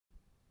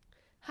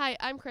Hi,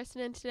 I'm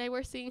Kristen, and today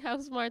we're seeing how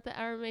smart the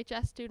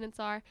RMHS students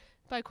are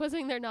by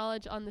quizzing their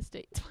knowledge on the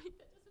states.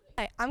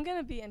 Hi, I'm going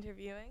to be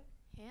interviewing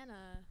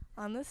Hannah.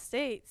 on the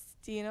states.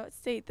 Do you know what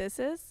state this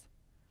is?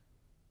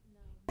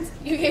 No.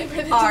 You gave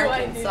her the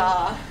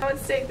Arkansas. You know what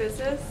state this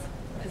is?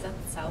 Is that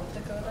South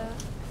Dakota?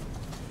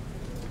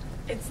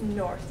 It's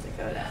North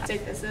Dakota.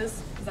 State this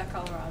is? Is that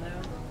Colorado?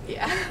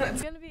 Yeah. I'm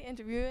going to be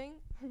interviewing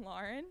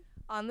Lauren?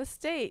 on the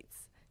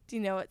states. Do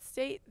you know what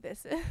state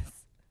this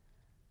is?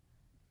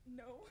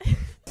 No.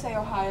 Say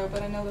Ohio,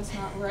 but I know that's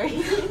not right.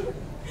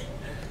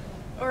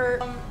 Or,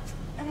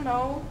 I don't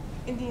know,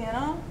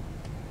 Indiana?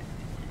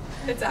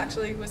 It's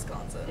actually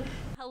Wisconsin.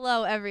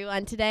 Hello,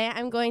 everyone. Today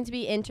I'm going to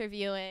be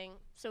interviewing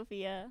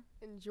Sophia.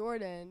 And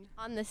Jordan.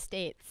 on the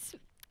states.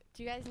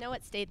 Do you guys know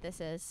what state this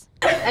is?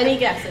 Any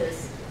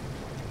guesses?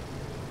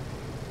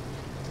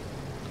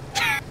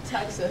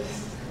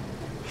 Texas.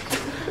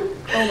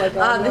 Oh my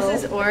god.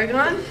 This is Oregon.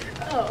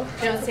 Oh.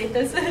 Do you know what state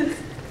this is?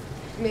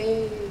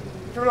 Maybe.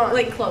 Vermont.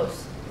 Like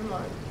close.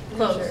 Vermont.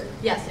 Close. Sure.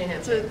 Yes, New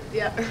Hampshire.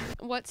 Yeah.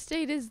 What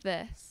state is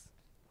this?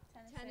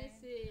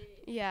 Tennessee.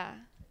 Yeah.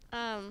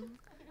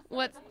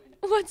 What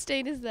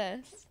state is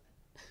this?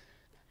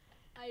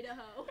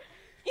 Idaho.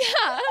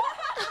 Yeah.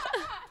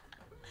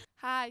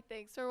 Hi,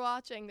 thanks for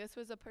watching. This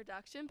was a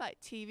production by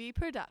TV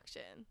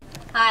Production.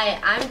 Hi,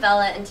 I'm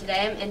Bella, and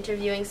today I'm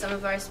interviewing some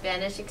of our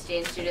Spanish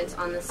exchange students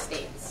on the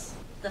states.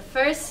 The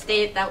first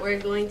state that we're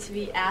going to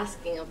be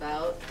asking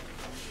about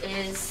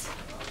is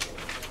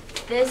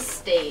this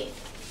state.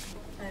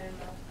 I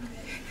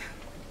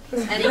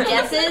don't know. Any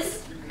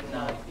guesses? No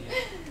idea.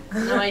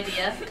 No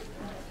idea.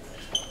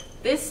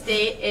 This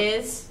state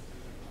is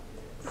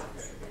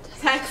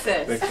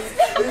Texas.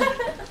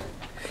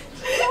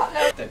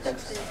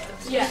 Texas.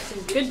 Yes.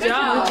 Good Good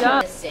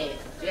job. This state.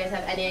 Do you guys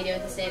have any idea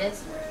what the state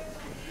is?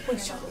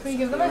 Can you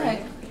give them a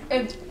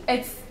hint?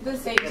 It's the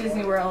state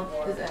Disney World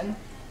is in.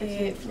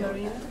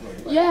 Florida.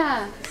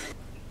 Yeah.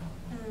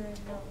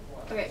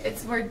 Okay,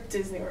 it's where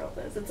Disney World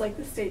is. It's like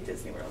the state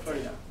Disney World.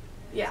 Florida.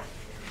 Yeah.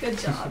 Good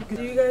job.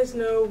 Do you guys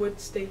know what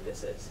state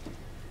this is?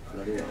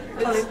 Florida.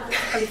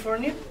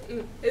 California?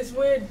 It's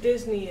where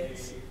Disney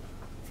is.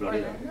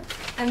 Florida.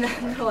 And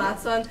then the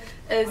last one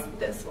is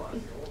this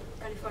one.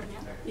 California.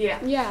 Yeah.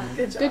 Yeah.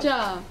 Good job. Good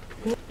job.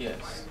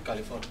 Yes,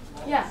 California.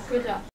 Yeah. Good job.